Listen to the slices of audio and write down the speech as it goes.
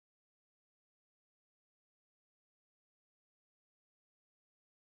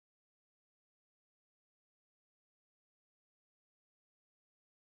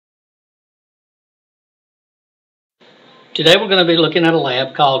Today we're going to be looking at a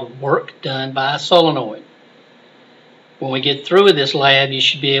lab called Work Done by a Solenoid. When we get through with this lab, you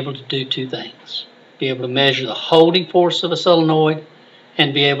should be able to do two things. Be able to measure the holding force of a solenoid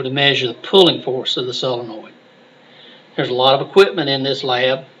and be able to measure the pulling force of the solenoid. There's a lot of equipment in this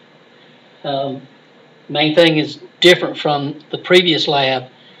lab. Main thing is different from the previous lab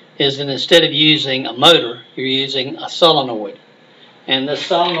is that instead of using a motor, you're using a solenoid. And the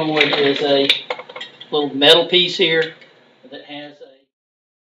solenoid is a little metal piece here that has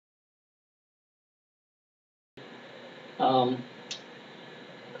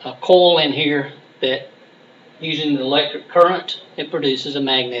a coil in here that, using the electric current, it produces a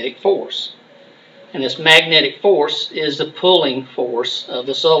magnetic force. And this magnetic force is the pulling force of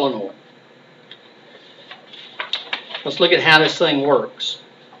the solenoid. Let's look at how this thing works.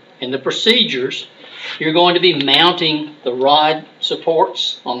 In the procedures, you're going to be mounting the rod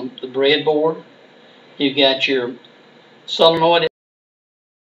supports on the breadboard. You've got your solenoid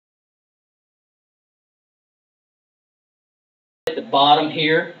at the bottom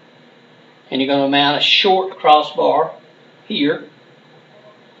here, and you're going to mount a short crossbar here,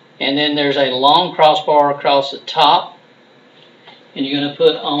 and then there's a long crossbar across the top, and you're going to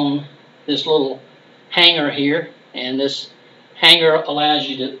put on this little hanger here, and this hanger allows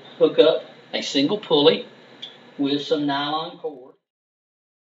you to hook up a single pulley with some nylon cord.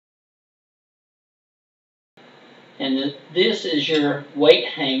 And this is your weight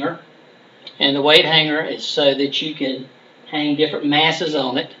hanger, and the weight hanger is so that you can hang different masses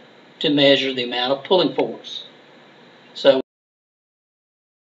on it to measure the amount of pulling force. So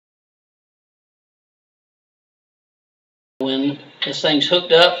when this thing's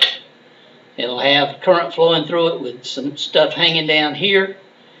hooked up, it'll have current flowing through it with some stuff hanging down here,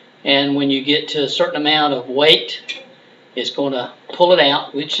 and when you get to a certain amount of weight, it's going to pull it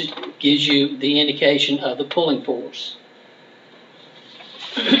out, which gives you the indication of the pulling force.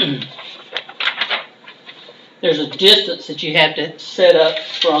 There's a distance that you have to set up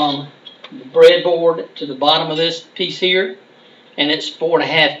from the breadboard to the bottom of this piece here, and it's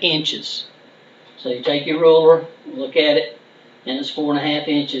 4.5 inches. So you take your ruler, look at it, and it's 4.5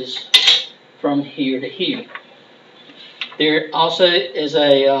 inches from here to here. There also is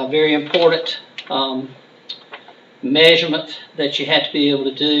a very important measurement that you have to be able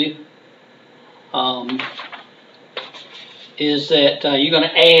to do, is that you're going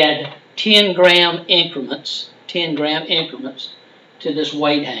to add 10 gram increments to this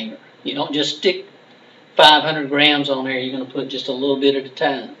weight hanger. You don't just stick 500 grams on there, you're going to put just a little bit at a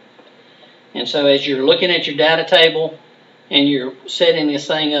time. And so as you're looking at your data table and you're setting this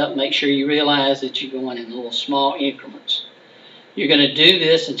thing up, make sure you realize that you're going in little small increments. You're going to do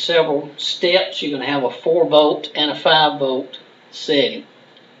this in several steps. You're going to have a 4 volt and a 5 volt setting.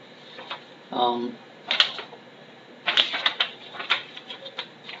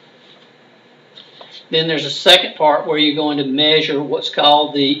 Then there's a second part where you're going to measure what's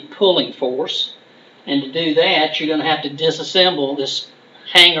called the pulling force. And to do that, you're going to have to disassemble this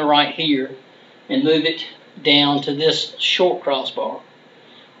hanger right here and move it down to this short crossbar.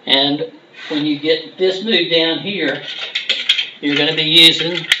 And when you get this moved down here, you're going to be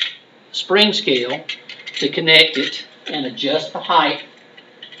using a spring scale to connect it and adjust the height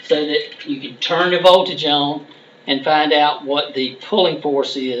so that you can turn the voltage on and find out what the pulling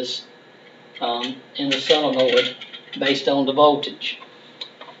force is in the solenoid based on the voltage.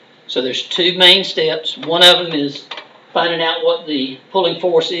 So there's two main steps. One of them is finding out what the pulling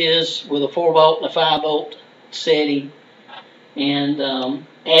force is with a 4 volt and a 5 volt setting, and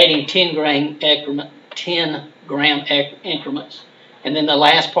adding 10 gram increments. And then the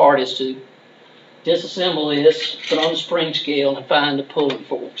last part is to disassemble this, put on the spring scale, and find the pulling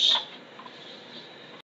force.